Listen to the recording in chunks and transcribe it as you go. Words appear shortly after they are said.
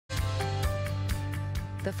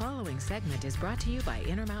The following segment is brought to you by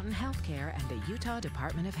Intermountain Healthcare and the Utah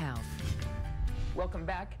Department of Health. Welcome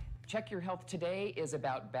back. Check Your Health today is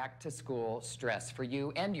about back to school stress for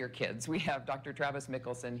you and your kids. We have Dr. Travis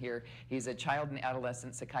Mickelson here. He's a child and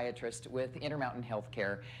adolescent psychiatrist with Intermountain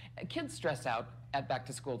Healthcare. Kids stress out at back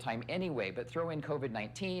to school time anyway, but throw in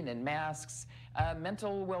COVID-19 and masks,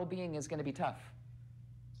 mental well-being is going to be tough.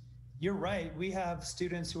 You're right. We have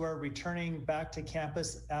students who are returning back to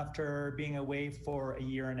campus after being away for a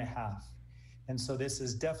year and a half. And so this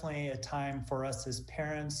is definitely a time for us as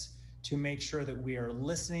parents to make sure that we are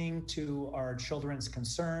listening to our children's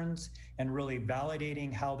concerns and really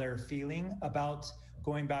validating how they're feeling about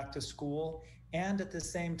going back to school, and at the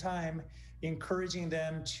same time, encouraging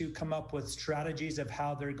them to come up with strategies of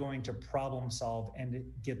how they're going to problem solve and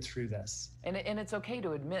get through this. And it's okay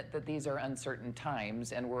to admit that these are uncertain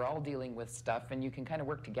times and we're all dealing with stuff and you can kind of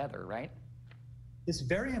work together, right? It's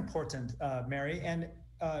very important, Mary, and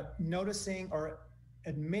noticing or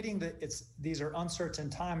admitting that these are uncertain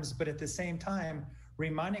times, but at the same time,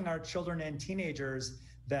 reminding our children and teenagers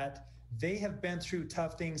that they have been through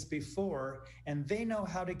tough things before and they know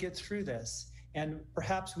how to get through this. And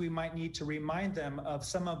perhaps we might need to remind them of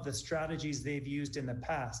some of the strategies they've used in the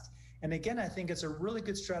past. And again, I think it's a really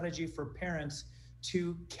good strategy for parents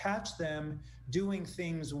to catch them doing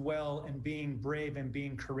things well and being brave and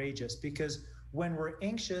being courageous, because when we're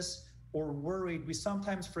anxious or worried, we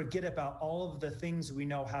sometimes forget about all of the things we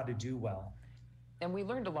know how to do well. And we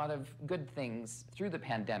learned a lot of good things through the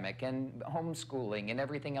pandemic and homeschooling and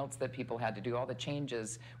everything else that people had to do, all the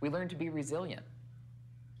changes. We learned to be resilient.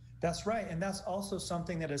 That's right. And that's also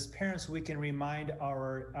something that as parents, we can remind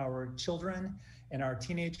our children and our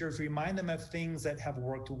teenagers, remind them of things that have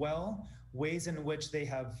worked well, ways in which they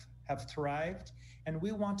have thrived. And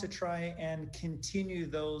we want to try and continue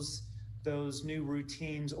those new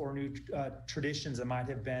routines or new traditions that might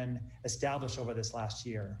have been established over this last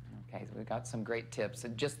year. Okay, so we've got some great tips,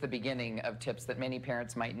 and just the beginning of tips that many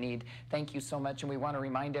parents might need. Thank you so much, and we want to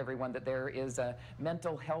remind everyone that there is a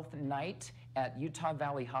mental health night at Utah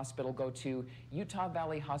Valley Hospital. Go to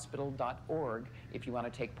utahvalleyhospital.org if you want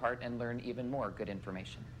to take part and learn even more good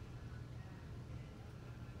information.